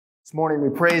This morning we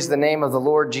praise the name of the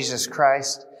Lord Jesus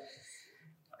Christ,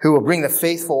 who will bring the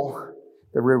faithful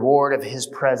the reward of his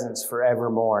presence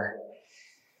forevermore.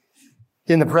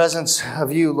 In the presence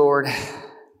of you, Lord,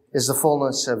 is the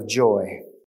fullness of joy.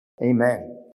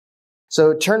 Amen.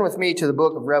 So turn with me to the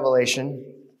book of Revelation,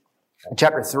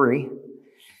 chapter 3.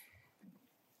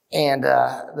 And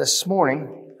this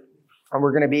morning,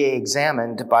 we're going to be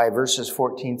examined by verses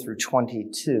 14 through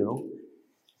 22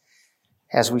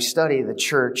 as we study the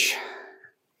church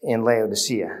in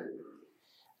Laodicea.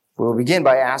 We'll begin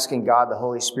by asking God, the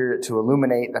Holy Spirit, to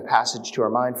illuminate the passage to our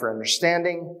mind for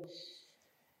understanding.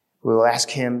 We will ask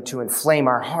him to inflame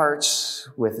our hearts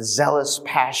with zealous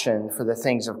passion for the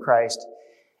things of Christ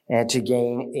and to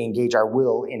engage our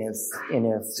will in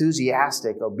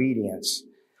enthusiastic obedience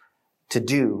to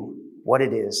do what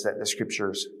it is that the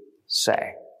Scriptures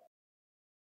say.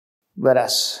 Let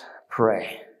us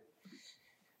pray.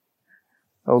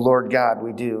 O Lord God,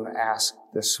 we do ask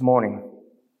this morning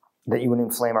that you would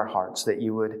inflame our hearts, that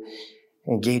you would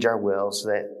engage our wills,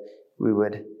 that we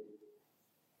would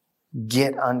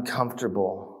get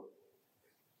uncomfortable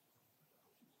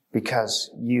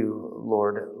because you,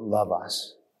 Lord, love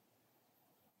us.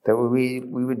 That we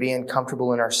would be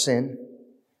uncomfortable in our sin,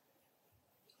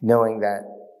 knowing that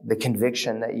the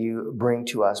conviction that you bring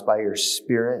to us by your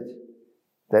Spirit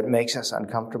that makes us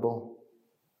uncomfortable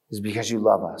is because you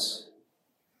love us.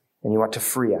 And you want to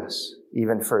free us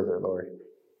even further, Lord.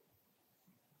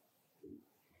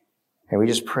 And we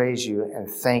just praise you and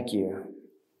thank you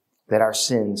that our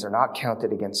sins are not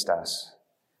counted against us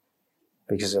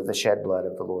because of the shed blood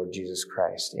of the Lord Jesus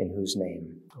Christ, in whose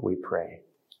name we pray.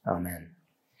 Amen.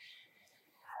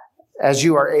 As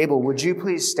you are able, would you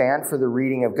please stand for the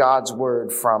reading of God's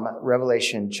word from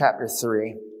Revelation chapter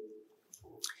 3,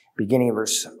 beginning of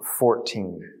verse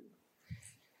 14.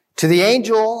 To the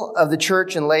angel of the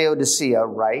church in Laodicea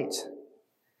write,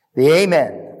 the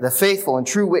Amen, the faithful and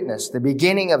true witness, the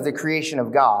beginning of the creation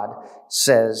of God,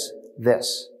 says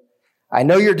this: I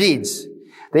know your deeds,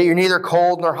 that you're neither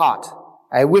cold nor hot.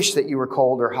 I wish that you were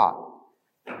cold or hot.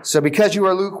 So because you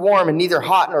are lukewarm and neither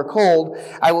hot nor cold,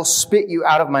 I will spit you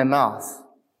out of my mouth.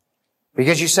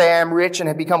 Because you say I am rich and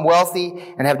have become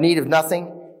wealthy and have need of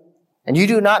nothing, and you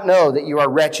do not know that you are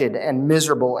wretched and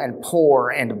miserable and poor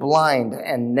and blind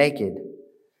and naked.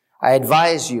 I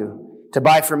advise you to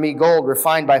buy from me gold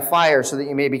refined by fire so that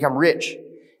you may become rich,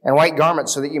 and white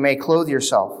garments so that you may clothe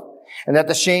yourself, and that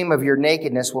the shame of your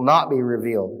nakedness will not be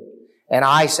revealed, and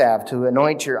eye salve to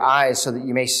anoint your eyes so that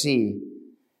you may see.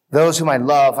 Those whom I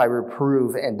love I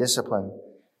reprove and discipline.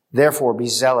 Therefore be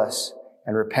zealous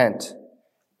and repent.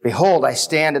 Behold, I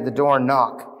stand at the door and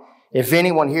knock. If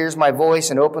anyone hears my voice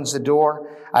and opens the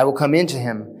door, I will come into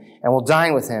him and will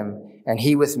dine with him and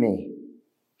he with me.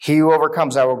 He who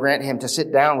overcomes, I will grant him to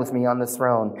sit down with me on the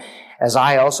throne, as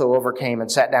I also overcame and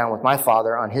sat down with my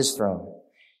Father on his throne.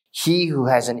 He who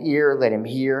has an ear, let him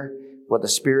hear what the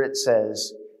Spirit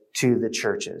says to the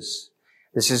churches.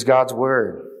 This is God's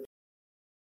word.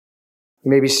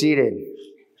 You may be seated.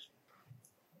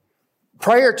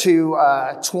 Prior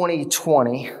to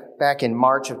 2020, back in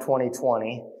March of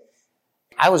 2020,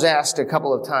 I was asked a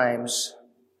couple of times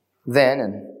then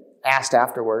and asked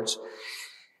afterwards,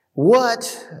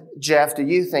 what, Jeff, do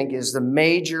you think is the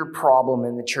major problem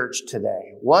in the church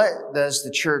today? What does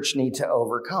the church need to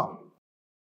overcome?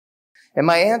 And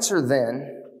my answer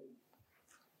then,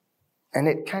 and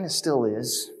it kind of still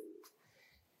is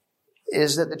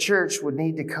that the church would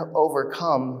need to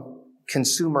overcome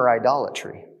consumer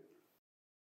idolatry.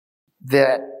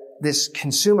 That this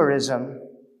consumerism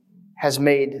has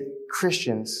made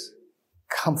Christians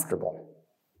comfortable.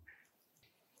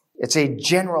 It's a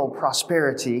general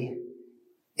prosperity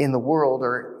in the world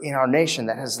or in our nation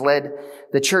that has led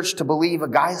the church to believe a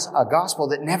gospel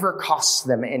that never costs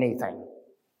them anything.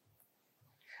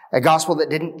 A gospel that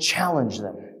didn't challenge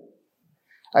them.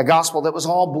 A gospel that was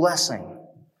all blessing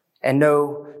and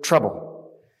no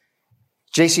trouble.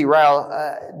 J.C.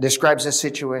 Ryle describes this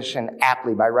situation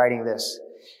aptly by writing this.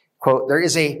 Quote, there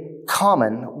is a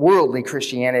common worldly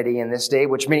Christianity in this day,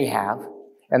 which many have,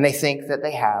 and they think that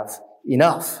they have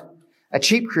enough. A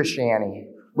cheap Christianity,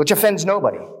 which offends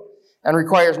nobody and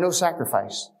requires no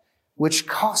sacrifice, which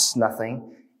costs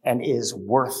nothing and is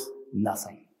worth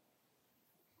nothing.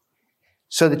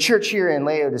 So the church here in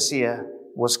Laodicea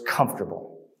was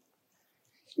comfortable.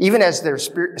 Even as their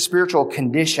spiritual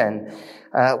condition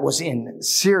was in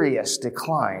serious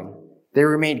decline, they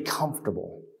remained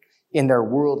comfortable in their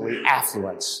worldly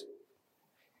affluence.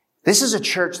 This is a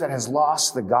church that has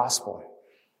lost the gospel.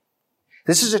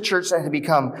 This is a church that had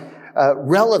become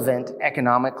relevant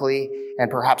economically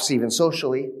and perhaps even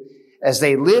socially as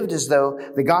they lived as though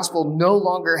the gospel no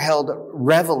longer held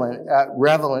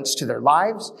relevance to their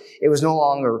lives. It was no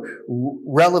longer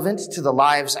relevant to the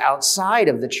lives outside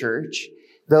of the church,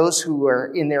 those who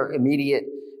were in their immediate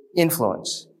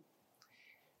influence.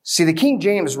 See, the King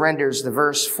James renders the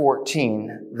verse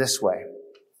 14 this way.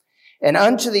 And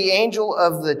unto the angel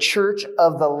of the church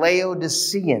of the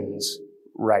Laodiceans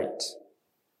write.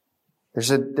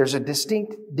 There's a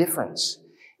distinct difference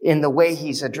in the way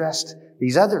he's addressed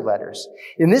these other letters.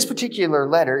 In this particular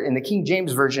letter, in the King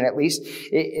James Version at least,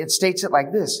 it states it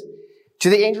like this. To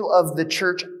the angel of the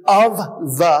church of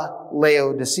the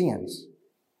Laodiceans.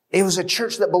 It was a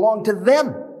church that belonged to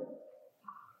them.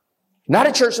 Not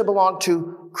a church that belonged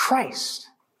to Christ.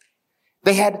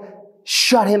 They had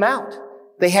shut him out.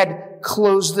 They had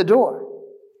closed the door.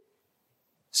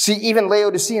 See, even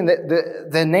Laodicean,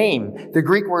 the name, the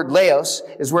Greek word laos,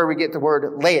 is where we get the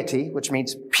word laity, which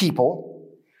means people.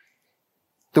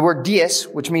 The word dies,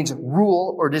 which means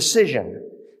rule or decision.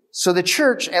 So the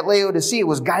church at Laodicea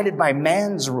was guided by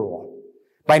man's rule,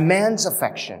 by man's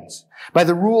affections, by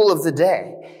the rule of the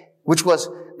day, which was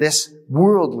this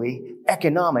worldly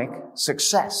economic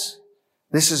success.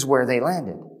 This is where they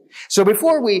landed. So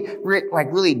before we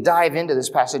really dive into this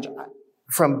passage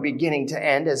from beginning to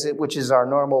end, which is our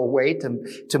normal way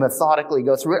to methodically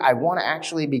go through it, I want to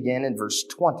actually begin in verse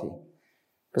 20,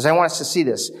 because I want us to see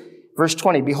this. Verse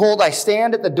 20, behold, I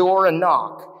stand at the door and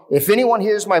knock. If anyone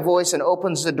hears my voice and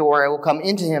opens the door, I will come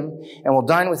into him and will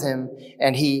dine with him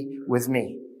and he with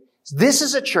me. This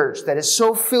is a church that is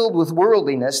so filled with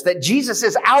worldliness that Jesus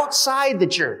is outside the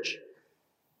church,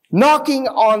 knocking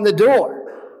on the door.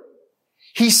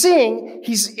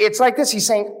 It's like this. He's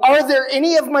saying, are there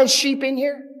any of my sheep in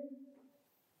here?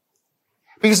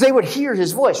 Because they would hear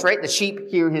his voice, right? The sheep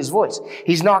hear his voice.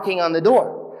 He's knocking on the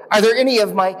door. Are there any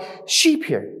of my sheep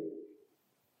here?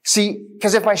 See,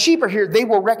 because if my sheep are here, they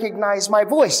will recognize my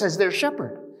voice as their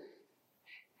shepherd.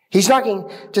 He's knocking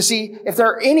to see if there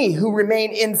are any who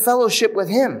remain in fellowship with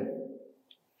him.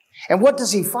 And what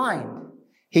does he find?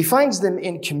 He finds them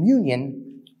in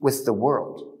communion with the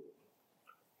world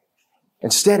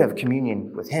instead of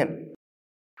communion with him.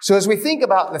 So as we think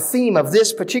about the theme of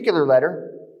this particular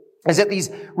letter, is that these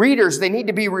readers, they need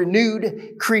to be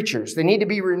renewed creatures. They need to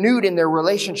be renewed in their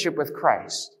relationship with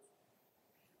Christ.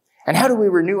 And how do we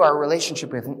renew our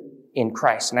relationship in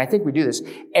Christ? And I think we do this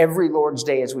every Lord's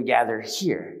Day as we gather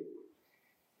here.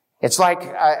 It's like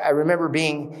I remember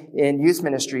being in youth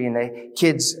ministry and the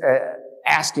kids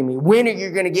asking me, when are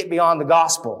you going to get beyond the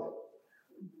gospel?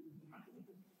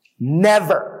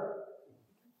 Never.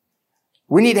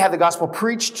 We need to have the gospel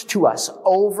preached to us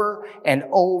over and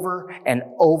over and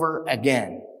over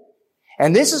again.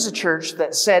 And this is a church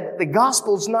that said the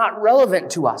gospel's not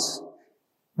relevant to us.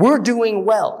 We're doing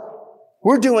well.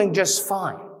 We're doing just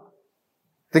fine.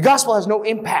 The gospel has no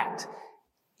impact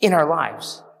in our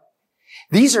lives.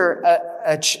 This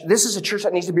is a church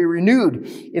that needs to be renewed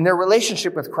in their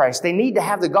relationship with Christ. They need to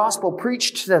have the gospel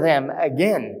preached to them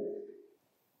again.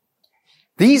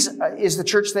 These is the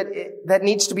church that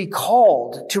needs to be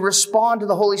called to respond to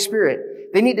the Holy Spirit.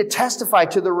 They need to testify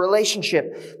to the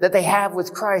relationship that they have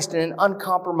with Christ in an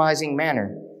uncompromising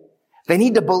manner. They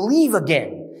need to believe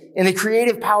again in the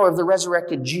creative power of the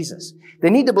resurrected Jesus. They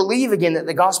need to believe again that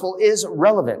the gospel is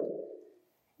relevant.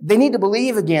 They need to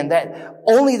believe again that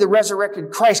only the resurrected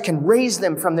Christ can raise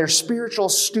them from their spiritual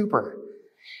stupor.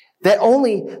 That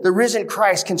only the risen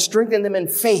Christ can strengthen them in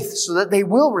faith so that they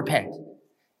will repent.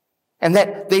 And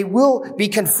that they will be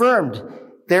confirmed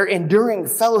their enduring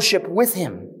fellowship with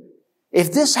him.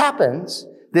 If this happens,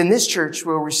 then this church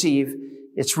will receive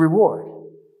its reward.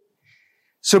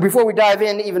 So before we dive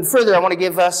in even further, I want to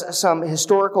give us some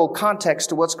historical context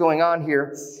to what's going on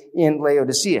here in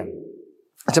Laodicea.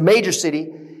 It's a major city.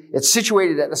 It's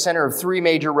situated at the center of 3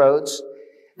 major roads.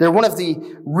 They're one of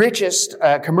the richest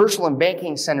commercial and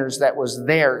banking centers that was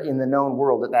there in the known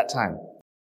world at that time.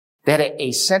 They had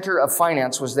a center of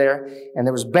finance was there, and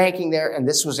there was banking there, and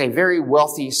this was a very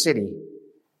wealthy city.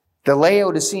 The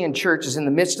Laodicean church is in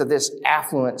the midst of this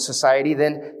affluent society.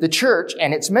 Then the church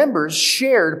and its members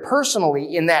shared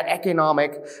personally in that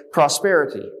economic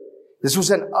prosperity. This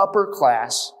was an upper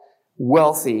class,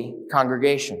 wealthy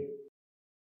congregation.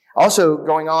 Also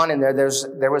going on in there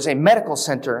was a medical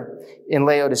center in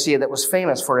Laodicea that was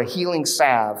famous for a healing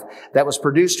salve that was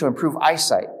produced to improve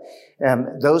eyesight.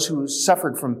 Those who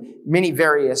suffered from many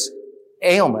various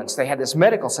ailments, they had this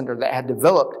medical center that had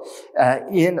developed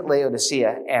in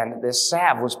Laodicea, and this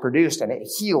salve was produced, and it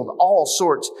healed all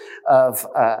sorts of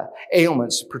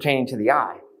ailments pertaining to the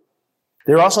eye.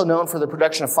 They're also known for the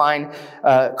production of fine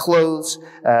clothes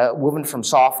woven from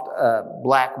soft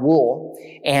black wool.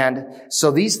 And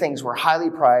so these things were highly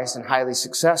prized and highly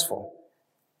successful.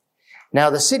 Now,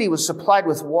 the city was supplied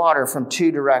with water from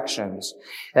two directions.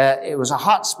 It was a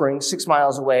hot spring 6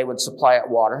 miles away would supply it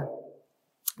water.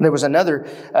 There was another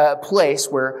place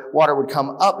where water would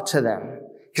come up to them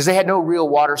because they had no real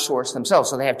water source themselves.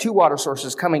 So they have two water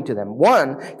sources coming to them,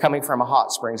 one coming from a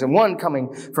hot springs and one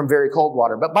coming from very cold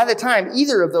water. But by the time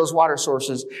either of those water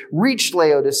sources reached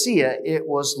Laodicea, it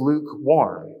was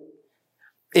lukewarm.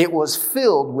 It was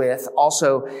filled with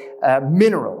also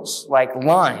minerals like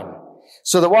lime.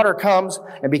 So the water comes,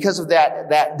 and because of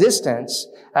that distance,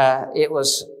 it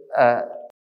was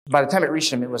by the time it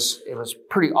reached them, it was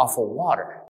pretty awful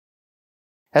water.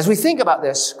 As we think about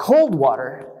this, cold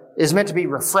water is meant to be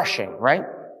refreshing, right?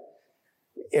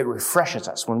 It refreshes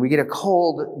us. When we get a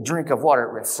cold drink of water,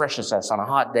 it refreshes us on a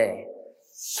hot day.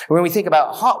 When we think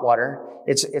about hot water,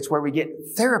 it's where we get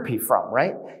therapy from,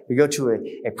 right? We go to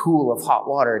a pool of hot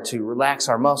water to relax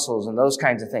our muscles and those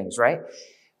kinds of things, right?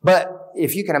 But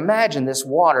if you can imagine this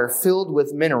water filled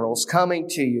with minerals coming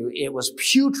to you, it was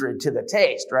putrid to the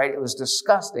taste, right? It was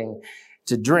disgusting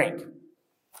to drink.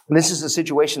 And this is the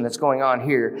situation that's going on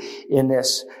here in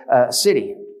this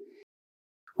city.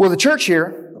 Well, the church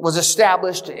here was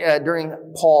established during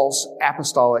Paul's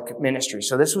apostolic ministry.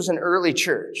 So this was an early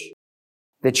church.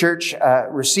 The church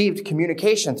received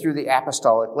communication through the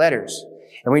apostolic letters.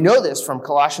 And we know this from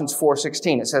Colossians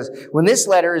 4:16. It says, when this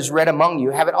letter is read among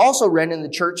you, have it also read in the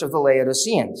church of the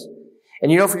Laodiceans.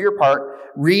 And for your part,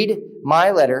 read my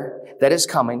letter that is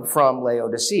coming from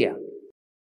Laodicea.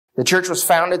 The church was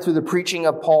founded through the preaching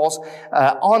of Paul's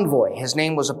envoy. His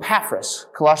name was Epaphras.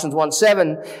 Colossians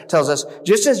 1:7 tells us,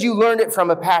 just as you learned it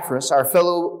from Epaphras, our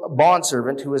fellow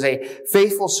bondservant, who is a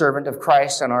faithful servant of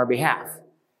Christ on our behalf.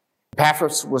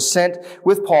 Epaphras was sent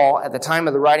with Paul at the time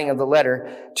of the writing of the letter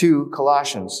to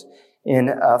Colossians in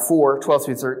 4:12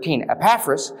 through 13.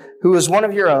 Epaphras, who is one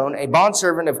of your own, a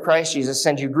bondservant of Christ Jesus,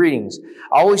 sends you greetings,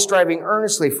 always striving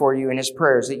earnestly for you in his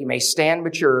prayers, that you may stand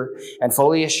mature and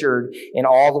fully assured in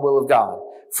all the will of God.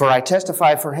 For I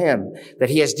testify for him that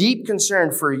he has deep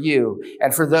concern for you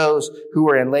and for those who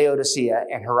are in Laodicea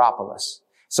and Hierapolis.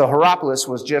 So Hierapolis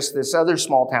was just this other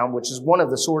small town, which is one of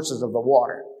the sources of the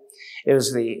water. It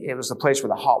was the place where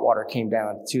the hot water came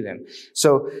down to them.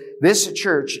 So this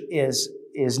church is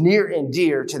near and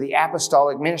dear to the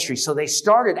apostolic ministry. So they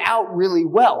started out really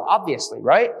well, obviously,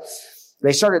 right?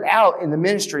 They started out in the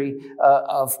ministry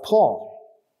of Paul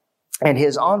and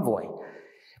his envoy.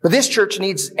 But this church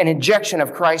needs an injection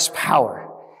of Christ's power.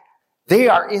 They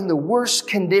are in the worst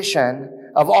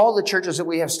condition of all the churches that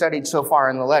we have studied so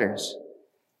far in the letters.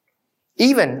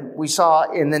 Even we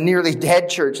saw in the nearly dead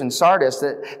church in Sardis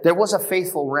that there was a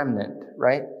faithful remnant,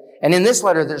 right? And in this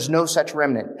letter, there's no such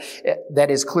remnant that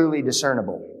is clearly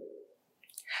discernible.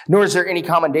 Nor is there any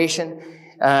commendation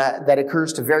that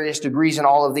occurs to various degrees in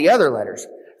all of the other letters.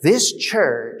 This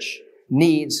church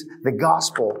needs the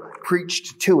gospel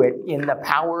preached to it in the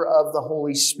power of the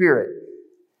Holy Spirit.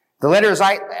 The letter, as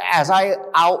I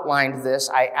outlined this,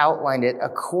 I outlined it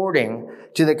according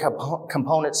to the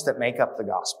components that make up the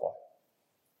gospel.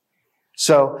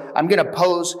 So I'm going to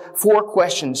pose 4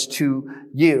 questions to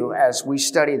you as we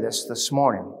study this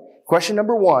morning. Question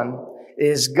number 1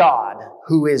 is God.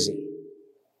 Who is he?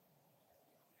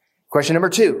 Question number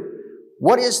 2,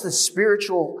 what is the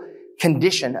spiritual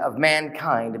condition of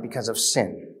mankind because of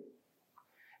sin?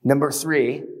 Number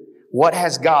 3, what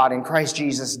has God in Christ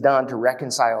Jesus done to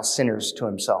reconcile sinners to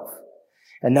himself?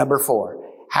 And number 4,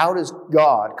 how does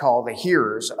God call the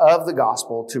hearers of the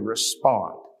gospel to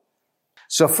respond?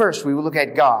 So first, we will look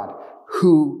at God.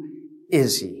 Who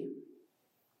is he?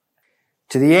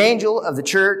 To the angel of the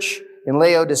church in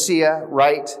Laodicea,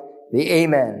 write the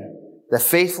Amen, the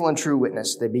faithful and true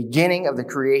witness, the beginning of the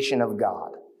creation of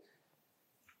God.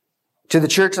 To the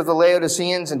church of the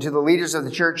Laodiceans and to the leaders of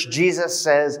the church, Jesus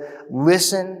says,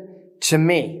 listen to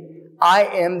me. I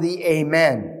am the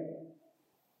Amen.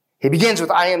 He begins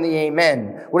with, I am the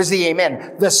Amen. What is the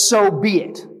Amen? The so be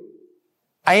it.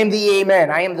 I am the Amen.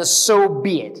 I am the so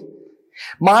be it.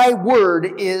 My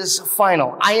word is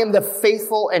final. I am the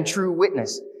faithful and true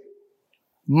witness.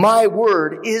 My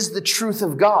word is the truth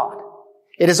of God.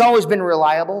 It has always been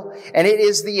reliable, and it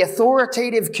is the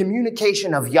authoritative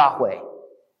communication of Yahweh.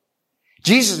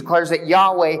 Jesus declares that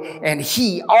Yahweh and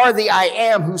he are the I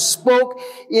am who spoke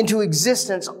into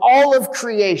existence all of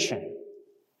creation.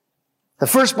 The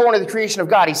firstborn of the creation of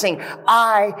God. He's saying,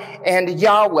 I and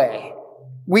Yahweh,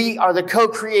 we are the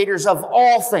co-creators of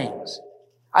all things.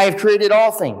 I have created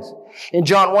all things. In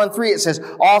John 1:3 it says,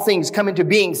 all things come into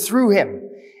being through him.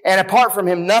 And apart from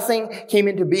him, nothing came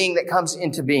into being that comes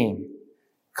into being.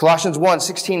 Colossians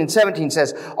 1:16 and 17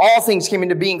 says, all things came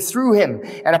into being through him,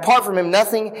 and apart from him,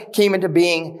 nothing came into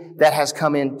being that has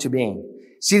come into being.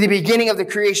 See, the beginning of the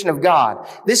creation of God.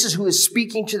 This is who is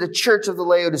speaking to the church of the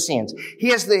Laodiceans. He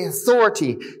has the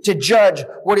authority to judge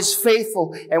what is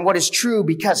faithful and what is true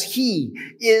because he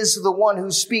is the one who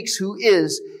speaks, who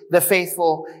is the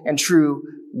faithful and true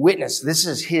witness. This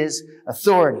is his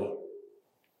authority.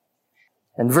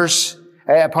 And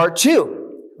part 2.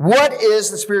 What is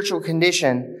the spiritual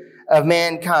condition of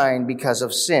mankind because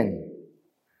of sin?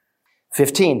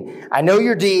 15. I know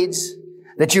your deeds,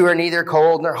 that you are neither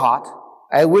cold nor hot.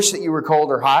 I wish that you were cold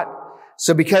or hot.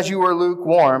 So because you are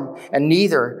lukewarm and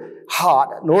neither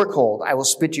hot nor cold, I will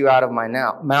spit you out of my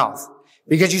mouth.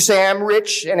 Because you say I am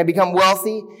rich and have become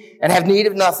wealthy and have need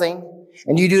of nothing,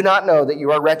 and you do not know that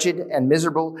you are wretched and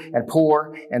miserable and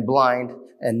poor and blind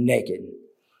and naked.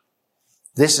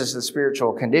 This is the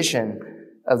spiritual condition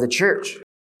of the church.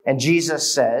 And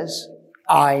Jesus says,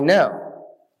 I know.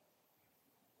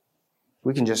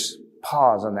 We can just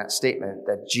pause on that statement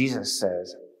that Jesus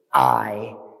says,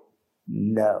 I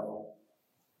know.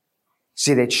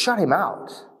 See, they'd shut him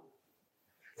out.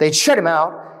 They'd shut him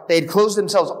out. They'd closed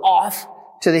themselves off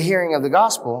to the hearing of the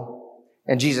gospel.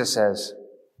 And Jesus says,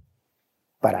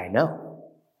 but I know.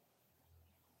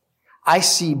 I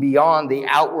see beyond the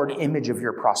outward image of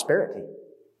your prosperity.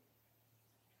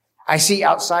 I see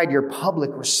outside your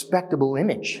public respectable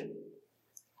image.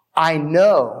 I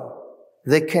know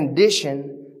the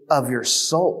condition of your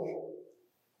soul.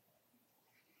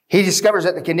 He discovers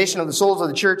that the condition of the souls of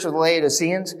the church of the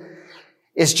Laodiceans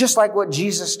is just like what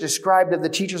Jesus described of the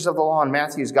teachers of the law in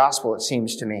Matthew's gospel, it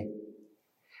seems to me.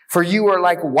 For you are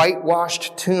like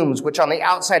whitewashed tombs, which on the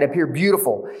outside appear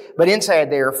beautiful, but inside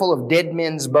they are full of dead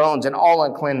men's bones and all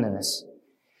uncleanness.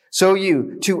 So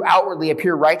you, too, outwardly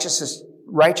appear righteous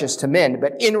to men,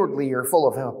 but inwardly you're full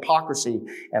of hypocrisy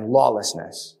and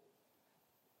lawlessness.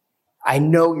 I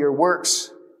know your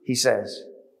works, he says.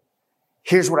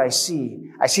 Here's what I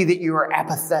see. I see that you are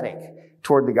apathetic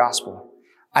toward the gospel.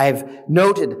 I have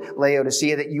noted,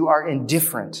 Laodicea, that you are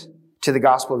indifferent to the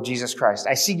gospel of Jesus Christ.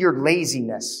 I see your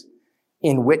laziness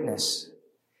in witness.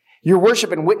 Your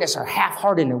worship and witness are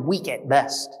half-hearted and weak at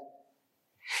best.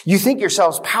 You think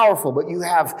yourselves powerful, but you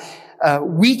have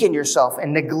weakened yourself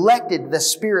and neglected the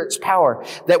Spirit's power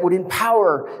that would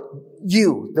empower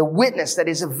you, the witness that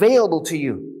is available to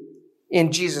you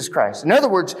in Jesus Christ. In other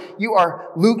words, you are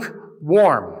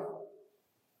lukewarm.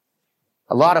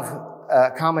 A lot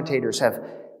of commentators have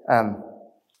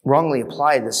wrongly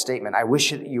applied this statement, I wish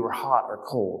that you were hot or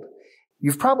cold.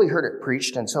 You've probably heard it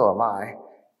preached, and so have I,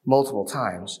 multiple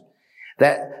times,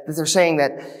 that they're saying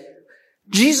that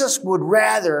Jesus would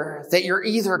rather that you're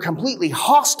either completely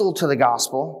hostile to the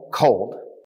gospel, cold,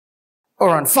 or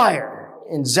on fire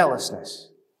in zealousness.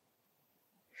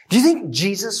 Do you think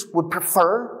Jesus would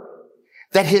prefer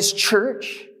that his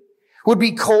church would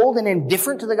be cold and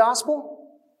indifferent to the gospel?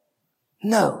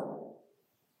 No.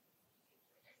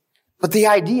 But the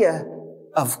idea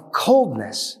of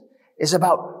coldness is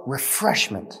about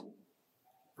refreshment,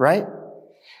 right?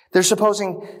 They're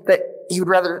supposing that he would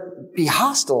rather be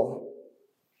hostile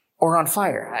or on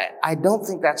fire. I don't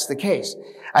think that's the case.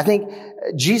 I think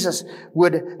Jesus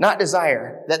would not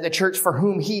desire that the church for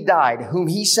whom he died, whom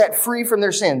he set free from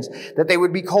their sins, that they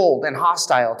would be cold and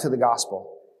hostile to the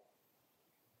gospel.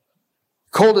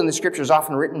 Cold in the scripture is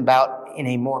often written about in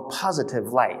a more positive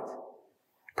light.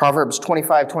 Proverbs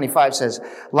 25:25 says,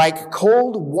 like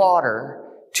cold water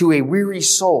to a weary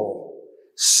soul,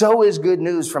 so is good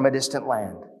news from a distant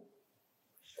land.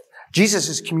 Jesus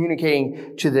is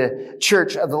communicating to the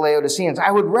church of the Laodiceans,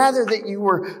 I would rather that you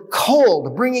were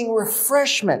cold, bringing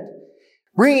refreshment,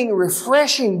 bringing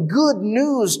refreshing good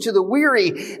news to the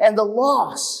weary and the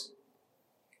lost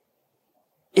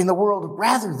in the world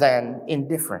rather than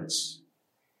indifference.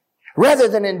 Rather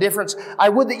than indifference, I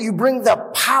would that you bring the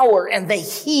power and the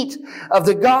heat of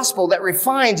the gospel that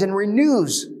refines and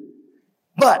renews.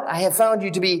 But I have found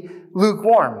you to be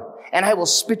lukewarm, and I will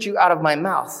spit you out of my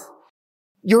mouth.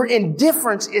 Your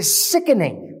indifference is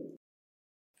sickening.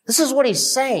 This is what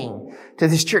he's saying to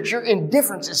this church. Your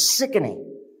indifference is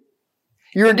sickening.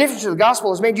 Your indifference to the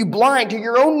gospel has made you blind to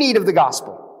your own need of the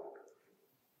gospel.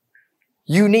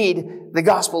 You need the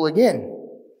gospel again.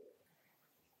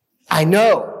 I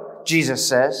know, Jesus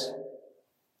says.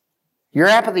 Your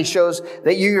apathy shows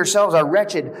that you yourselves are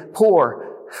wretched,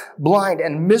 poor, blind,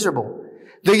 and miserable.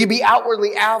 Though you be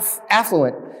outwardly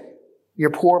affluent,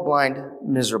 you're poor, blind,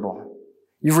 miserable.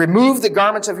 You've removed the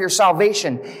garments of your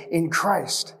salvation in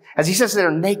Christ. As he says,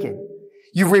 they're naked.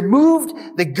 You've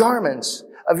removed the garments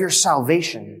of your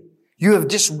salvation. You have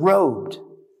disrobed.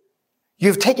 You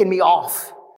have taken me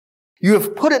off. You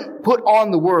have put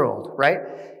on the world, right?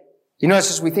 You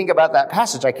notice as we think about that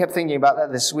passage, I kept thinking about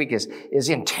that this week, is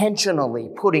intentionally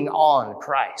putting on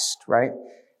Christ, right?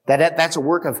 That's a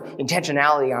work of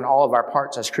intentionality on all of our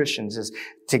parts as Christians, is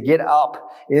to get up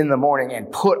in the morning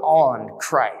and put on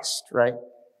Christ, right?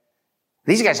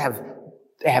 These guys have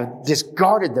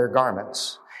discarded their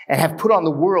garments and have put on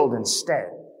the world instead.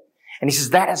 And he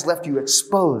says, that has left you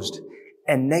exposed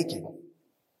and naked.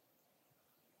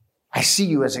 I see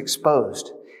you as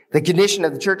exposed. The condition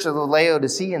of the church of the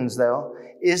Laodiceans, though,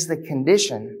 is the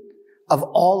condition of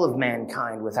all of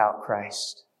mankind without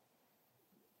Christ.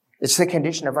 It's the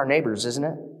condition of our neighbors, isn't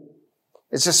it?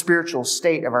 It's the spiritual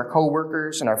state of our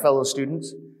co-workers and our fellow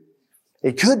students.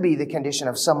 It could be the condition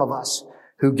of some of us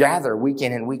who gather week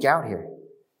in and week out here.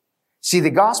 See,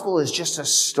 the gospel is just a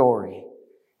story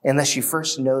unless you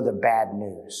first know the bad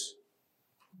news.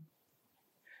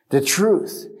 The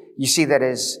truth, you see, that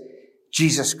is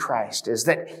Jesus Christ, is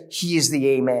that he is the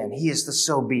Amen. He is the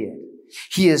so be it.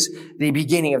 He is the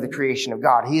beginning of the creation of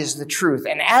God. He is the truth.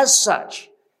 And as such,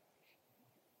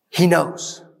 he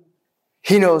knows.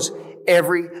 He knows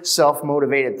every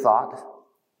self-motivated thought.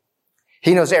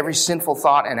 He knows every sinful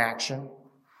thought and action.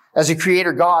 As a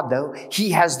creator God, though, he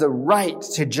has the right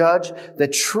to judge the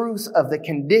truth of the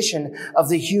condition of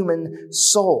the human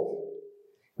soul.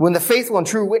 When the faithful and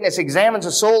true witness examines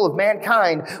the soul of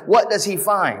mankind, what does he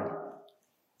find?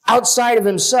 Outside of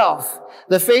himself,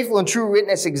 the faithful and true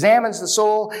witness examines the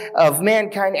soul of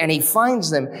mankind, and he finds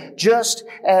them just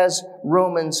as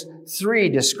Romans 3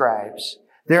 describes.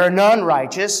 There are none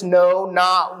righteous, no,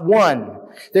 not one.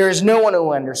 There is no one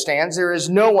who understands. There is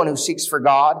no one who seeks for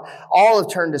God. All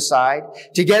have turned aside.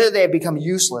 Together they have become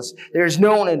useless. There is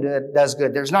no one who does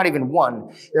good. There's not even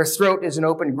one. Their throat is an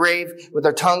open grave. With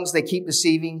their tongues they keep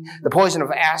deceiving. The poison of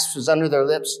asps is under their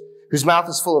lips, whose mouth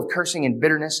is full of cursing and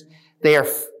bitterness.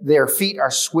 Their feet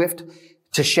are swift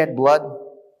to shed blood.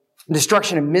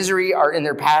 Destruction and misery are in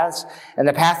their paths, and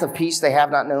the path of peace they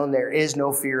have not known. There is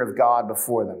no fear of God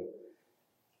before them.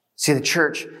 See, the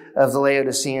church of the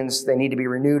Laodiceans, they need to be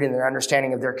renewed in their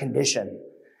understanding of their condition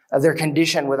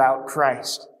without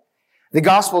Christ. The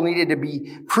gospel needed to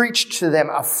be preached to them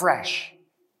afresh.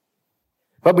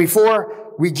 But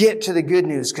before we get to the good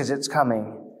news, because it's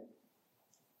coming,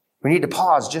 we need to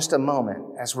pause just a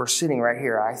moment as we're sitting right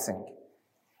here, I think,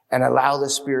 and allow the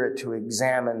Spirit to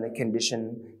examine the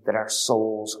condition that our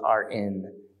souls are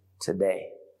in today.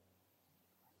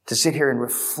 To sit here and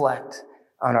reflect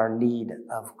on our need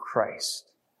of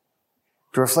Christ.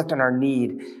 To reflect on our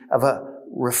need of a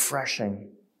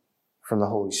refreshing from the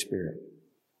Holy Spirit.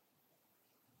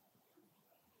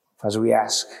 As we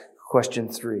ask question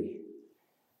 3,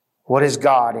 what has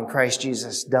God in Christ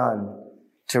Jesus done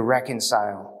to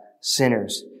reconcile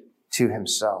sinners to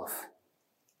himself?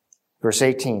 Verse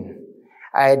 18,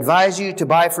 I advise you to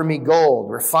buy for me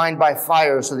gold refined by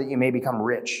fire so that you may become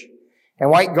rich, and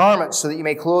white garments so that you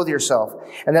may clothe yourself,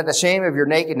 and that the shame of your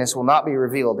nakedness will not be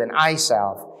revealed, and eye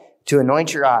salve to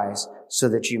anoint your eyes so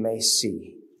that you may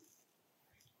see.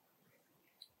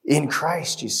 In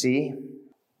Christ, you see,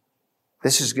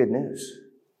 this is good news.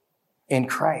 In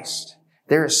Christ,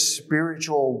 there is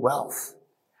spiritual wealth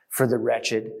for the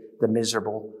wretched, the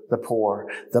miserable, the poor,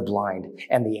 the blind,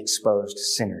 and the exposed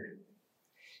sinner.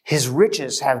 His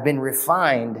riches have been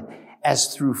refined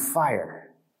as through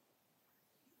fire.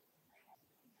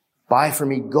 Buy for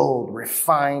me gold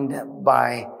refined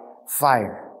by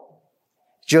fire.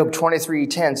 Job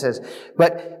 23:10 says,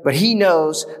 But he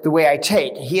knows the way I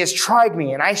take. He has tried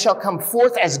me, and I shall come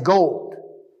forth as gold.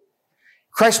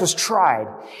 Christ was tried,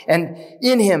 and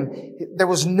in him there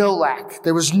was no lack.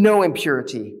 There was no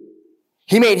impurity.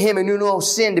 He made him who knew no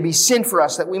sin to be sin for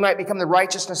us, that we might become the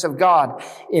righteousness of God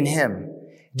in him.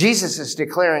 Jesus is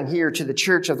declaring here to the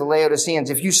church of the Laodiceans,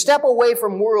 if you step away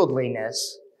from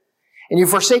worldliness and you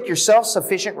forsake your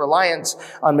self-sufficient reliance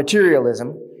on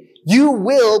materialism, you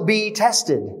will be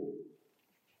tested.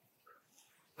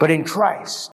 But in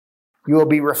Christ, you will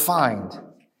be refined.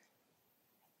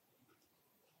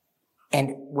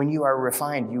 And when you are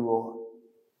refined, you will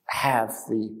have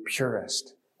the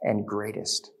purest and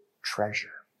greatest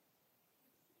treasure.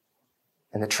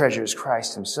 And the treasure is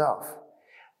Christ himself.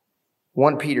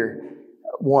 1 Peter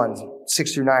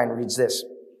 1:6-9 reads this.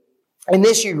 In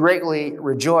this you greatly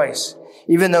rejoice,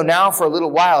 Even though now for a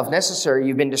little while, if necessary,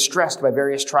 you've been distressed by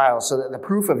various trials, so that the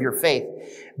proof of your faith,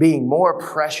 being more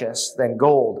precious than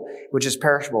gold, which is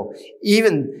perishable,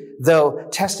 even though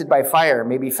tested by fire,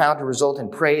 may be found to result in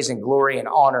praise and glory and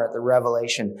honor at the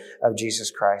revelation of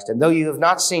Jesus Christ. And though you have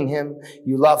not seen him,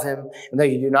 you love him. And though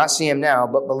you do not see him now,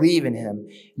 but believe in him,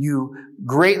 you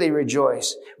greatly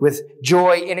rejoice with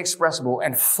joy inexpressible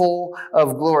and full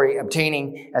of glory,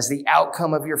 obtaining as the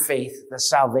outcome of your faith the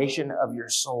salvation of your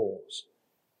souls.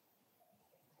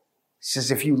 He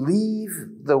says, if you leave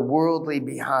the worldly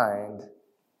behind,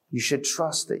 you should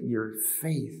trust that your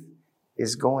faith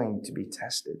is going to be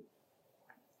tested.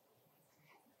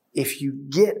 If you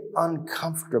get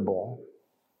uncomfortable,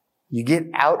 you get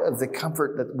out of the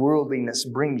comfort that worldliness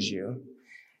brings you,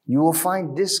 you will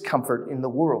find discomfort in the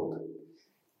world.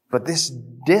 But this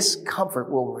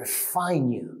discomfort will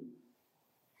refine you.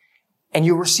 And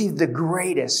you'll receive the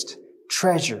greatest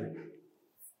treasure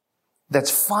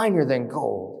that's finer than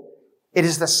gold. It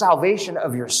is the salvation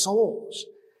of your souls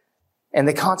and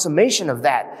the consummation of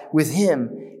that with him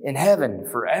in heaven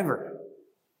forever.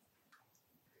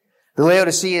 The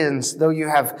Laodiceans, though you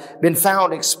have been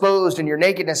found exposed and your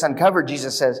nakedness uncovered,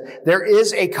 Jesus says, there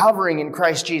is a covering in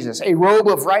Christ Jesus, a robe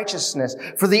of righteousness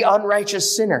for the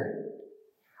unrighteous sinner.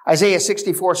 Isaiah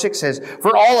 64:6 says,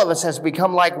 for all of us has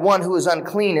become like one who is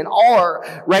unclean, and all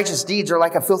our righteous deeds are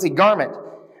like a filthy garment.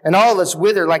 And all of us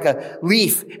wither like a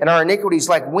leaf, and our iniquities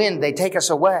like wind, they take us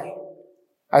away.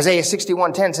 Isaiah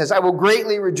 61:10 says, I will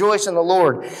greatly rejoice in the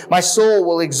Lord. My soul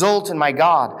will exult in my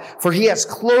God, for he has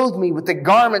clothed me with the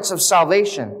garments of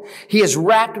salvation. He has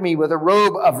wrapped me with a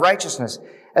robe of righteousness,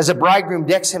 as a bridegroom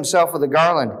decks himself with a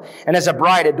garland, and as a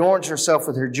bride adorns herself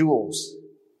with her jewels.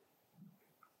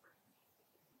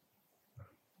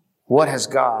 What has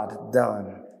God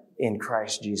done in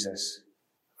Christ Jesus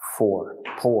for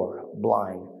poor,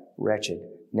 blind, wretched,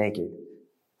 naked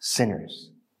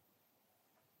sinners?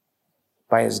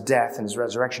 By his death and his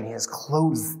resurrection, he has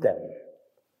clothed them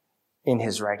in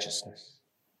his righteousness.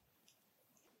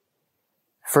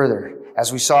 Further,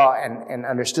 as we saw and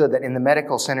understood that in the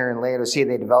medical center in Laodicea,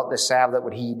 they developed this salve that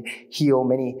would heal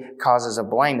many causes of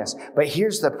blindness. But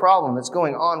here's the problem that's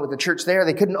going on with the church there.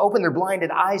 They couldn't open their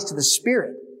blinded eyes to the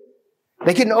Spirit.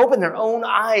 They couldn't open their own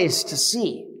eyes to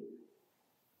see.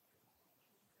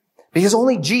 Because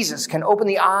only Jesus can open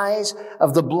the eyes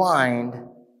of the blind,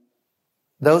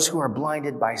 those who are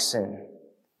blinded by sin.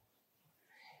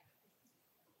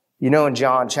 You know in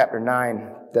John chapter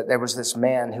 9 that there was this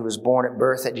man who was born at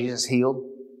birth that Jesus healed.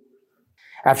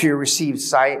 After he received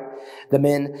sight, the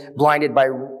men blinded by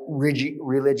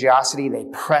religiosity, they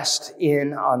pressed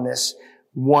in on this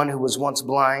one who was once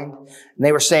blind. And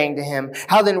they were saying to him,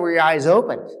 how then were your eyes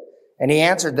opened? And he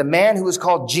answered, the man who was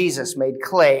called Jesus made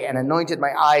clay and anointed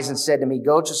my eyes and said to me,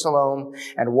 go to Siloam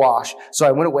and wash. So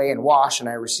I went away and washed and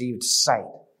I received sight.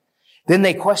 Then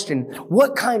they questioned,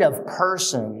 what kind of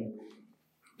person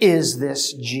is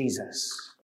this Jesus?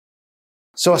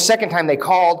 So a second time they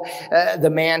called the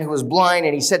man who was blind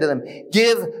and he said to them,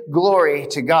 give glory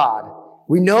to God.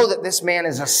 We know that this man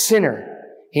is a sinner.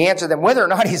 He answered them, whether or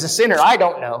not he's a sinner, I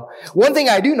don't know. One thing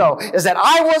I do know is that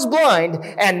I was blind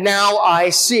and now I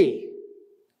see.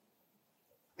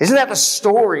 Isn't that the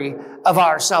story of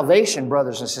our salvation,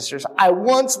 brothers and sisters? I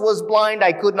once was blind,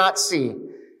 I could not see.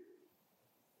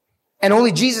 And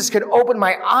only Jesus could open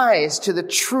my eyes to the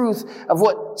truth of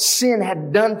what sin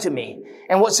had done to me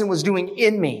and what sin was doing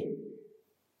in me.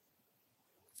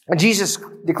 And Jesus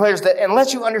declares that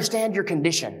unless you understand your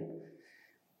condition,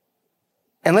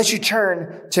 unless you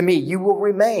turn to me, you will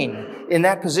remain in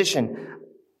that position,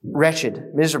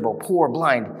 wretched, miserable, poor,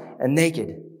 blind, and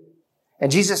naked.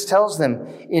 And Jesus tells them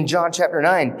in John chapter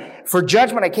 9, for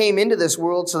judgment I came into this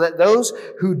world so that those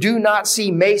who do not see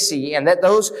may see, and that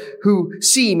those who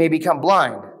see may become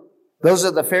blind. Those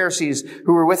of the Pharisees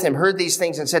who were with him heard these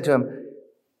things and said to him,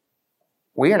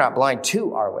 we are not blind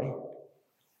too, are we?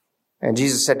 And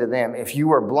Jesus said to them, if you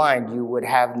were blind, you would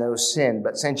have no sin.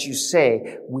 But since you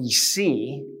say, we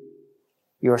see,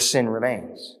 your sin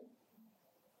remains.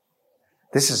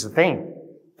 This is the thing.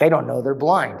 They don't know they're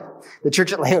blind. The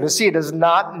church at Laodicea does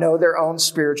not know their own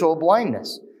spiritual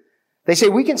blindness. They say,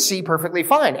 we can see perfectly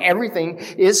fine. Everything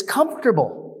is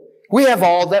comfortable. We have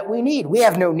all that we need. We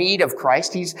have no need of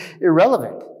Christ. He's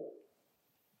irrelevant.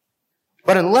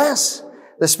 But unless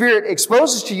the Spirit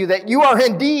exposes to you that you are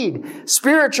indeed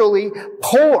spiritually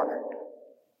poor,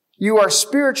 you are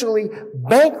spiritually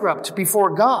bankrupt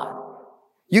before God.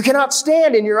 You cannot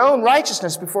stand in your own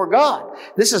righteousness before God.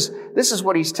 This is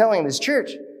what he's telling this church.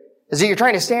 Is that you're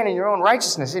trying to stand in your own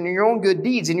righteousness, in your own good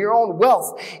deeds, in your own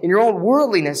wealth, in your own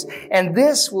worldliness, and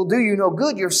this will do you no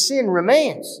good. Your sin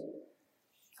remains.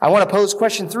 I want to pose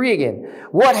question 3 again.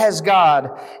 What has God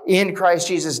in Christ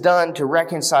Jesus done to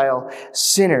reconcile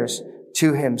sinners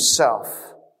to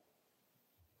himself?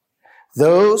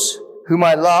 Those whom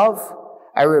I love,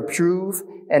 I reprove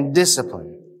and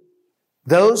discipline.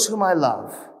 Those whom I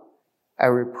love, I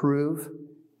reprove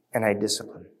and I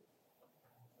discipline.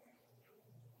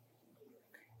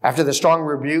 After the strong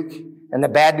rebuke and the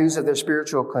bad news of their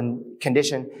spiritual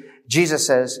condition, Jesus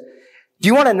says, do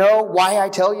you want to know why I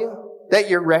tell you that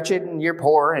you're wretched and you're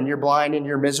poor and you're blind and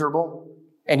you're miserable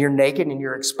and you're naked and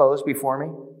you're exposed before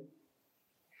me?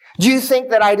 Do you think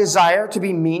that I desire to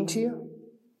be mean to you?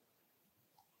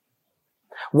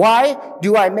 Why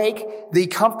do I make the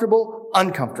comfortable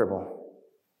uncomfortable?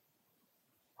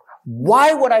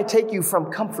 Why would I take you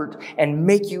from comfort and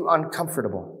make you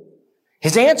uncomfortable?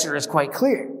 His answer is quite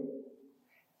clear.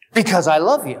 Because I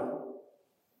love you.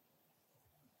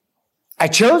 I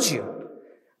chose you.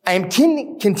 I am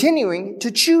continuing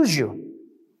to choose you.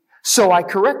 So I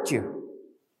correct you.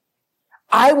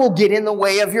 I will get in the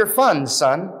way of your fun,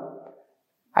 son.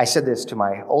 I said this to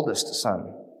my oldest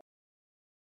son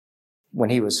when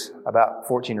he was about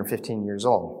 14 or 15 years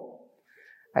old.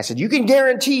 I said, you can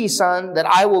guarantee, son, that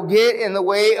I will get in the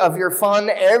way of your fun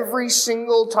every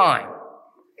single time.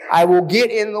 I will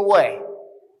get in the way.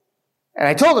 And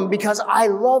I told him, because I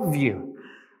love you,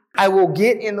 I will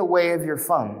get in the way of your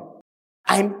fun.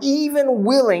 I'm even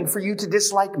willing for you to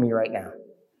dislike me right now.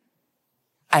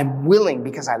 I'm willing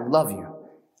because I love you.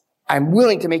 I'm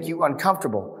willing to make you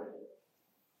uncomfortable.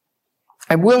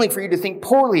 I'm willing for you to think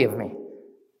poorly of me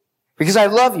because I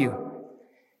love you.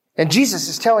 And Jesus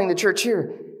is telling the church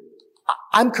here,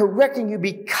 I'm correcting you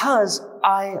because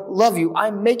I love you.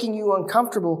 I'm making you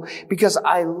uncomfortable because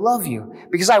I love you.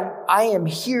 Because I am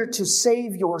here to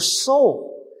save your soul.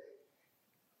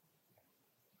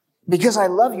 Because I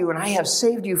love you and I have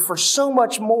saved you for so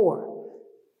much more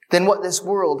than what this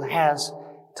world has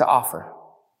to offer.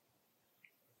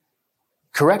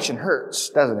 Correction hurts,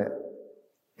 doesn't it?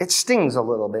 It stings a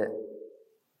little bit.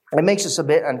 It makes us a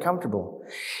bit uncomfortable.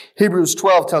 Hebrews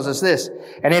 12 tells us this,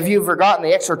 and have you forgotten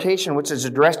the exhortation which is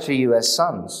addressed to you as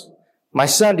sons? My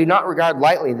son, do not regard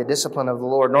lightly the discipline of the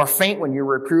Lord, nor faint when you're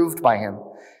reproved by him.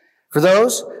 For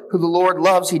those who the Lord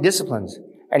loves, he disciplines,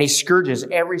 and he scourges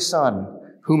every son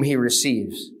whom he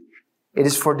receives. It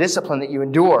is for discipline that you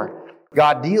endure.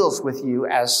 God deals with you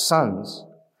as sons.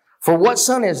 For what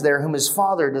son is there whom his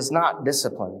father does not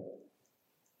discipline?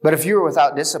 But if you are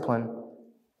without discipline,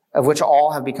 of which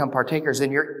all have become partakers,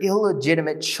 then you're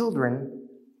illegitimate children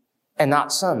and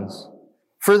not sons.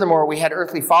 Furthermore, we had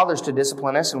earthly fathers to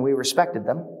discipline us, and we respected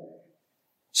them.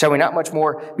 Shall we not much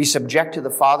more be subject to the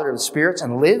Father of the spirits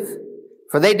and live?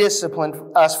 For they disciplined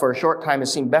us for a short time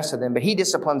as seemed best to them, but he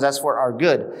disciplines us for our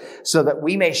good, so that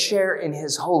we may share in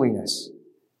his holiness.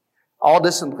 All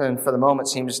discipline for the moment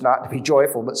seems not to be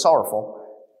joyful, but sorrowful.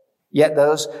 Yet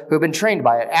those who have been trained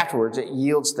by it, afterwards it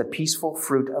yields the peaceful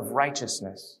fruit of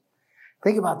righteousness.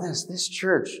 Think about this. This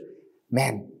church,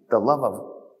 man, the love of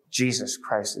Jesus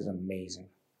Christ is amazing.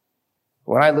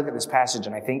 When I look at this passage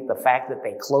and I think the fact that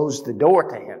they closed the door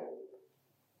to him,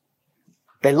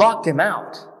 they locked him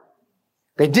out.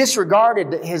 They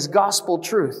disregarded his gospel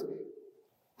truth.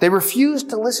 They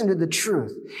refused to listen to the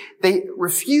truth. They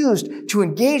refused to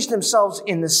engage themselves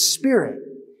in the Spirit.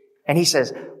 And he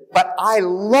says, but I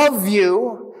love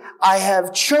you. I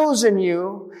have chosen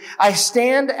you. I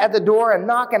stand at the door and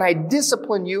knock and I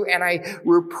discipline you and I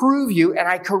reprove you and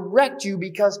I correct you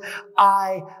because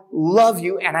I love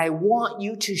you and I want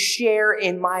you to share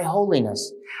in my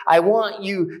holiness. I want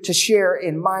you to share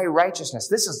in my righteousness.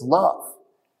 This is love.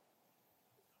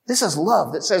 This is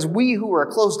love that says we who are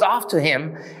closed off to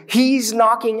him, he's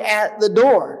knocking at the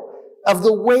door of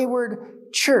the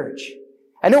wayward church.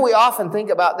 I know we often think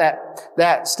about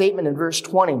that statement in verse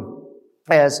 20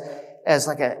 as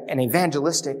like an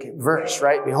evangelistic verse,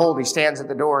 right? Behold, he stands at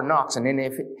the door and knocks. And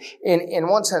in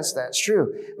one sense, that's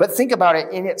true. But think about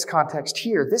it in its context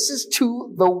here. This is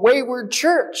to the wayward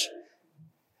church.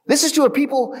 This is to a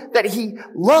people that he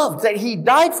loved, that he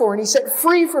died for, and he set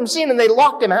free from sin, and they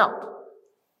locked him out.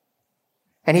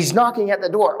 And he's knocking at the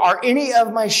door. Are any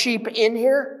of my sheep in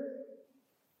here?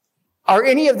 Are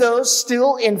any of those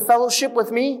still in fellowship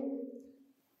with me?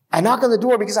 I knock on the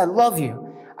door because I love you.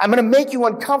 I'm going to make you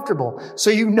uncomfortable so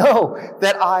you know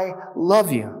that I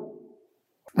love you.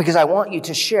 Because I want you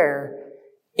to share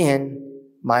in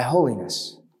my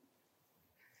holiness.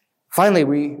 Finally,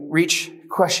 we reach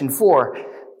question 4.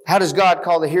 How does God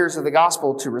call the hearers of the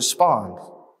gospel to respond?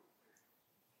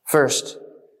 First,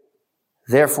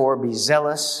 therefore be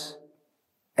zealous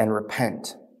and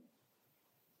repent.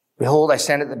 Behold, I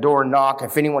stand at the door and knock.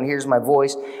 If anyone hears my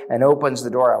voice and opens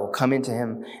the door, I will come into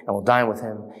him and will dine with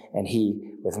him and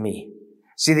he with me.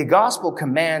 See, the gospel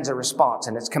commands a response,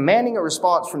 and it's commanding a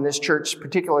response from this church,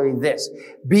 particularly this: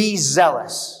 be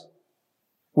zealous,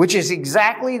 which is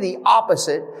exactly the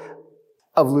opposite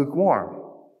of lukewarm.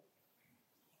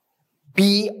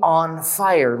 Be on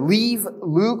fire. Leave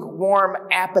lukewarm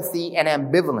apathy and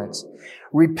ambivalence.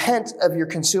 Repent of your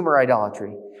consumer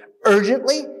idolatry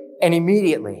urgently and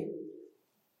immediately.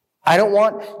 I don't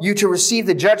want you to receive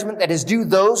the judgment that is due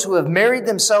those who have married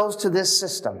themselves to this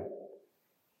system.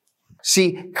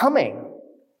 See, coming,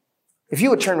 if you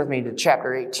would turn with me to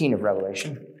chapter 18 of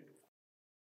Revelation,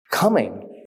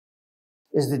 coming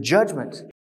is the judgment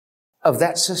of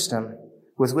that system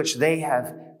with which they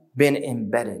have been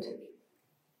embedded.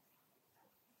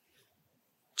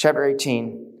 Chapter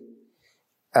 18,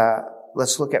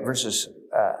 let's look at verses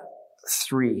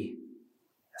 3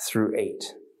 through 8.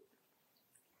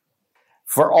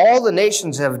 For all the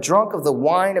nations have drunk of the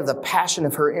wine of the passion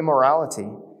of her immorality,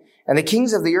 and the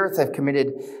kings of the earth have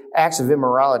committed acts of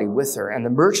immorality with her, and the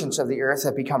merchants of the earth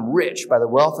have become rich by the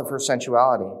wealth of her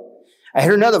sensuality. I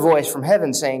heard another voice from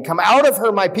heaven saying, come out of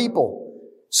her, my people,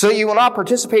 so you will not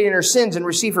participate in her sins and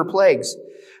receive her plagues.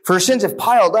 For her sins have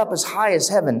piled up as high as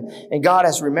heaven, and God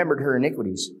has remembered her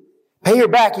iniquities. Pay her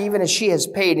back even as she has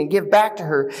paid, and give back to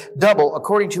her double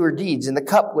according to her deeds, in the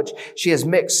cup which she has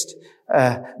mixed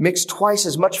twice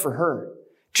as much for her.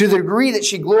 To the degree that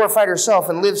she glorified herself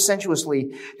and lived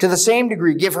sensuously, to the same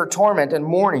degree give her torment and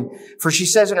mourning. For she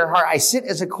says in her heart, I sit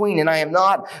as a queen, and I am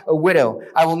not a widow.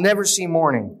 I will never see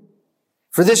mourning.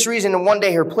 For this reason, in one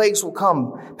day her plagues will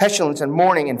come, pestilence and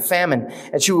mourning and famine,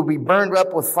 and she will be burned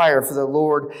up with fire, for the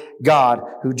Lord God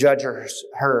who judges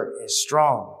her is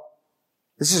strong.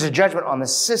 This is a judgment on the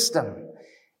system.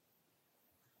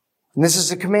 And this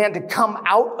is a command to come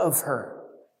out of her.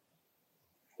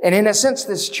 And in a sense,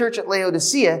 this church at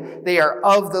Laodicea, they are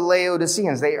of the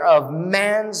Laodiceans. They are of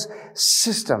man's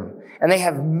system. And they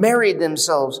have married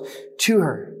themselves to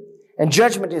her. And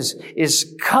judgment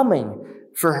is coming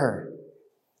for her.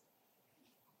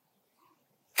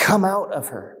 Come out of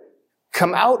her.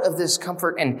 Come out of this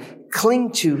comfort and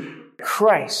cling to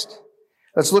Christ.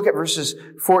 Let's look at verses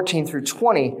 14 through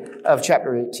 20 of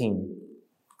chapter 18.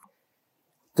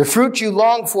 The fruit you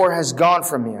longed for has gone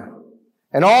from you.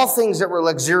 And all things that were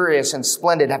luxurious and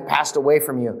splendid have passed away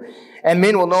from you, and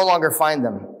men will no longer find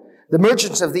them. The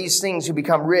merchants of these things who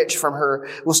become rich from her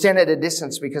will stand at a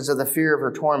distance because of the fear of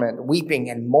her torment, weeping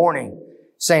and mourning,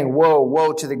 saying, woe,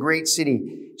 woe to the great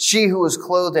city, she who was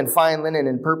clothed in fine linen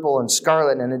and purple and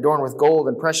scarlet and adorned with gold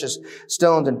and precious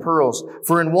stones and pearls.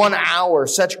 For in 1 hour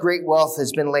such great wealth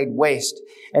has been laid waste,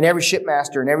 and every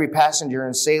shipmaster and every passenger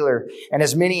and sailor and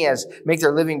as many as make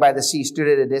their living by the sea stood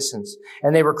at a distance.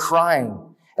 And they were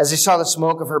crying as they saw the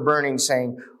smoke of her burning,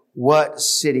 saying, what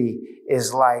city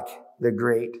is like the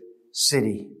great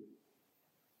city?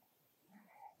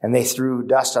 And they threw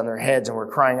dust on their heads and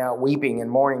were crying out, weeping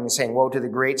and mourning and saying, woe to the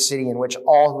great city in which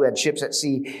all who had ships at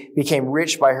sea became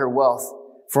rich by her wealth.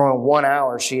 For in 1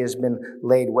 hour she has been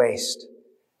laid waste.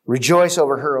 Rejoice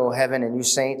over her, O heaven, and you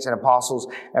saints and apostles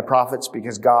and prophets,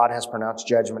 because God has pronounced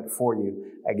judgment for you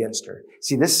against her.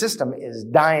 See, this system is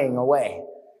dying away.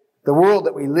 The world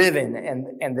that we live in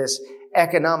and this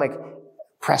economic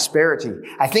prosperity.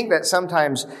 I think that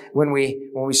sometimes when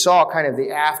we saw kind of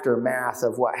the aftermath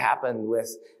of what happened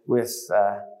with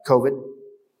COVID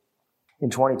in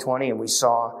 2020, and we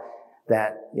saw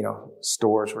that,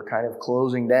 stores were kind of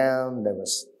closing down. There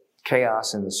was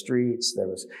chaos in the streets. There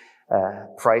was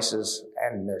prices,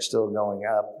 and they're still going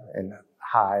up and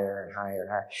higher and higher and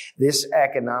higher. This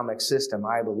economic system,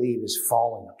 I believe, is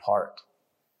falling apart.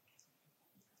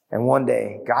 And one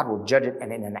day, God will judge it,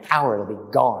 and in an hour, it'll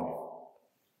be gone.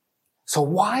 So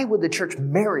why would the church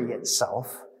marry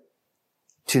itself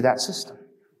to that system?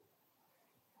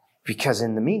 Because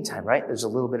in the meantime, right, there's a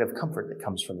little bit of comfort that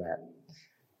comes from that.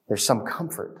 There's some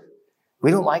comfort.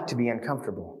 We don't like to be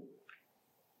uncomfortable.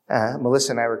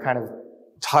 Melissa and I were kind of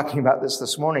talking about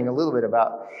this morning a little bit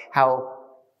about how,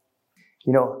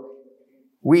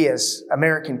 we as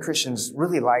American Christians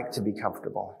really like to be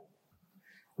comfortable,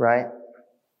 right?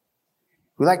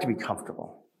 We like to be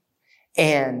comfortable.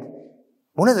 And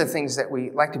one of the things that we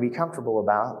like to be comfortable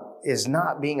about is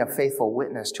not being a faithful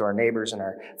witness to our neighbors and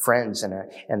our friends and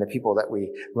the people that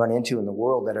we run into in the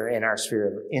world that are in our sphere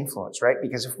of influence, right?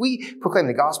 Because if we proclaim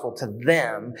the gospel to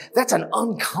them, that's an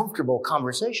uncomfortable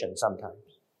conversation sometimes.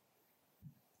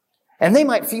 And they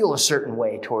might feel a certain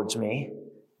way towards me.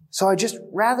 So I just,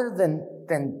 rather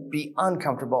than be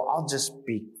uncomfortable, I'll just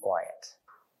be quiet.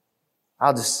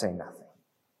 I'll just say nothing.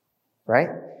 right?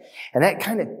 And that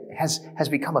kind of has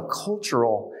become a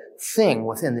cultural thing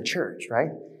within the church, right?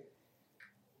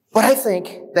 But I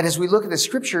think that as we look at the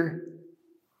scripture,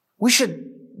 we should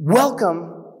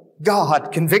welcome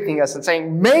God convicting us and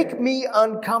saying, make me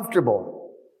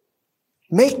uncomfortable.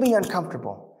 Make me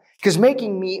uncomfortable. Because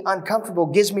making me uncomfortable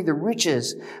gives me the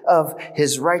riches of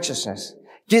His righteousness.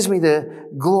 Gives me the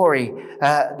glory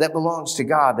that belongs to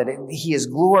God, that He is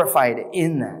glorified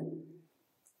in that.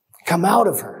 Come out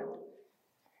of her.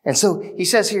 And so he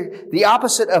says here, the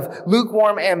opposite of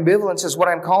lukewarm ambivalence is what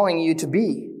I'm calling you to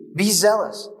be. Be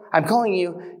zealous. I'm calling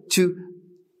you to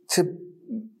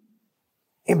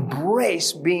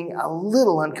embrace being a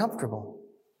little uncomfortable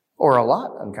or a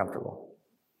lot uncomfortable.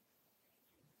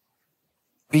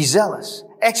 Be zealous.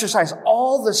 Exercise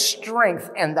all the strength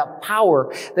and the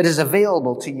power that is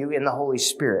available to you in the Holy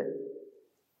Spirit.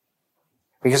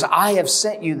 Because I have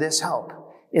sent you this help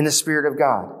in the Spirit of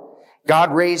God.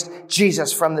 God raised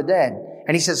Jesus from the dead.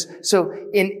 And he says, so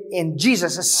in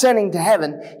Jesus ascending to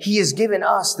heaven, He has given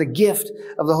us the gift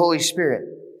of the Holy Spirit.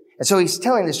 And so He's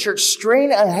telling this church,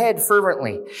 strain ahead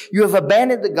fervently. You have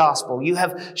abandoned the gospel. You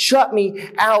have shut me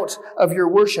out of your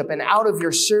worship and out of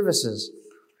your services.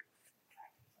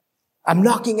 I'm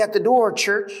knocking at the door,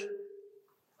 church.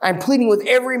 I'm pleading with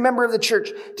every member of the church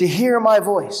to hear my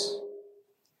voice.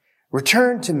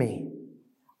 Return to me.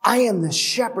 I am the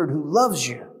shepherd who loves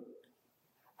you.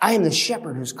 I am the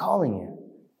shepherd who's calling you.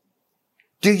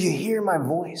 Do you hear my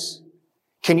voice?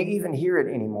 Can you even hear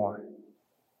it anymore?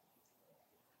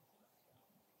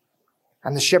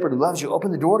 I'm the shepherd who loves you.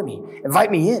 Open the door to me. Invite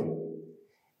me in.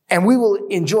 And we will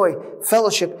enjoy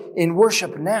fellowship in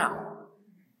worship now.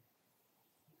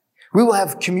 We will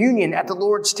have communion at the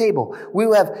Lord's table. We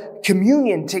will have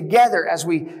communion together as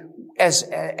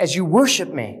you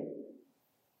worship me.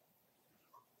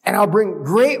 And I'll bring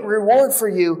great reward for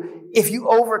you if you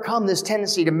overcome this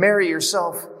tendency to marry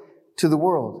yourself to the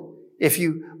world. If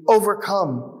you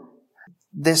overcome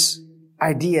this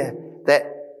idea that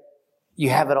you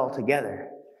have it all together,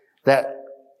 that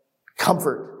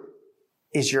comfort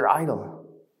is your idol.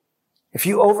 If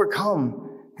you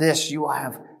overcome this, you will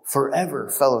have forever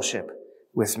fellowship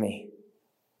with me.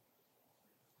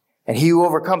 And he who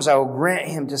overcomes, I will grant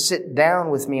him to sit down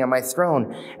with me on my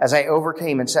throne as I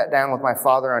overcame and sat down with my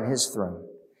Father on His throne.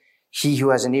 He who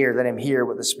has an ear, let him hear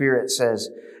what the Spirit says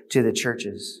to the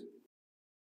churches.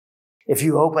 If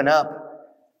you open up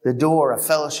the door of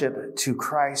fellowship to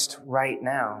Christ right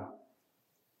now,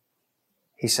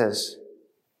 he says,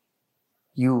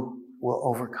 you will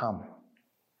overcome.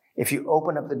 If you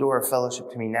open up the door of fellowship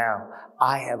to me now,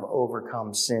 I have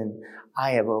overcome sin.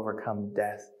 I have overcome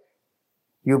death.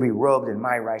 You'll be robed in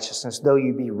my righteousness, though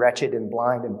you be wretched and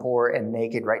blind and poor and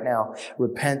naked right now.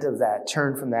 Repent of that,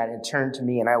 turn from that, and turn to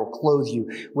me, and I will clothe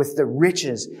you with the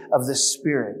riches of the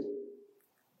Spirit.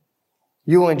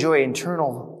 You will enjoy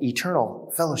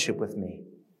eternal fellowship with me.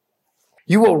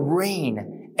 You will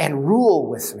reign and rule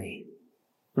with me.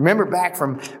 Remember back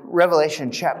from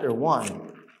Revelation chapter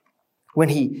 1, when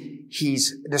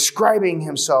he's describing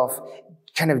himself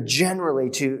kind of generally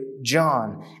to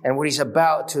John and what he's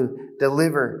about to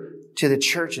deliver to the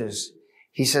churches.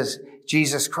 He says,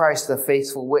 Jesus Christ, the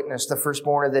faithful witness, the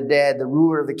firstborn of the dead, the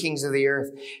ruler of the kings of the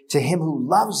earth, to him who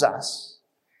loves us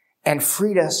and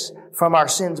freed us from our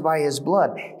sins by his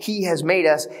blood. He has made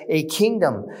us a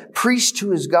kingdom, priest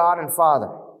to his God and Father.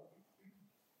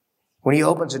 When he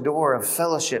opens a door of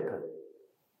fellowship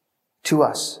to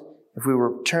us, if we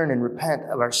return and repent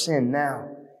of our sin now,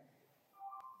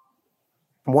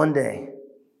 one day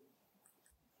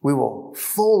we will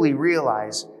fully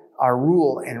realize our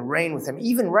rule and reign with him.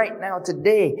 Even right now,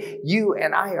 today, you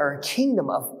and I are a kingdom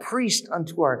of priests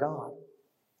unto our God.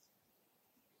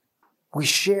 We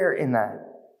share in that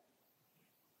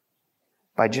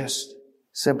by just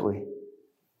simply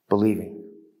believing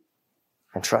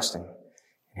and trusting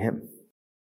in him.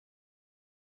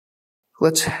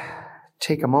 Let's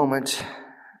take a moment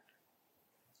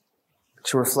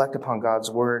to reflect upon God's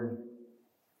word,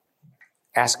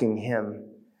 asking him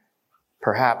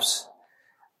perhaps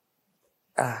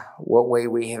what way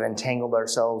we have entangled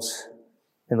ourselves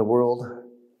in the world,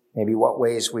 maybe what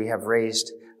ways we have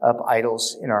raised up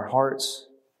idols in our hearts,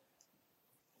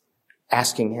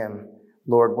 asking him,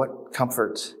 Lord, what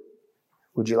comfort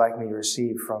would you like me to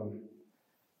receive from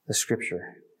the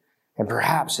scripture? And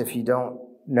perhaps if you don't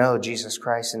know Jesus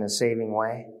Christ in a saving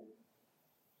way,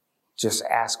 just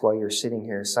ask while you're sitting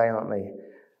here silently,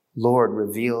 Lord,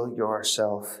 reveal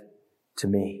yourself to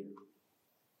me.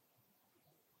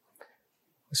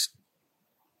 Let's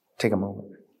take a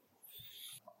moment.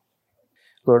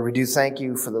 Lord, we do thank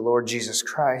you for the Lord Jesus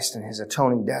Christ and his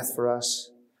atoning death for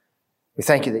us. We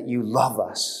thank you that you love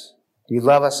us. You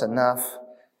love us enough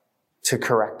to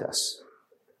correct us.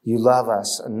 You love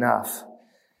us enough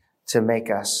to make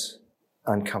us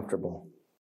uncomfortable.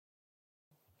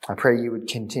 I pray you would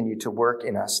continue to work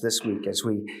in us this week as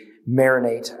we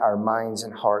marinate our minds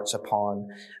and hearts upon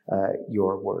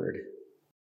your word.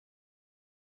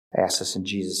 I ask this in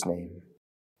Jesus' name.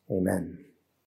 Amen.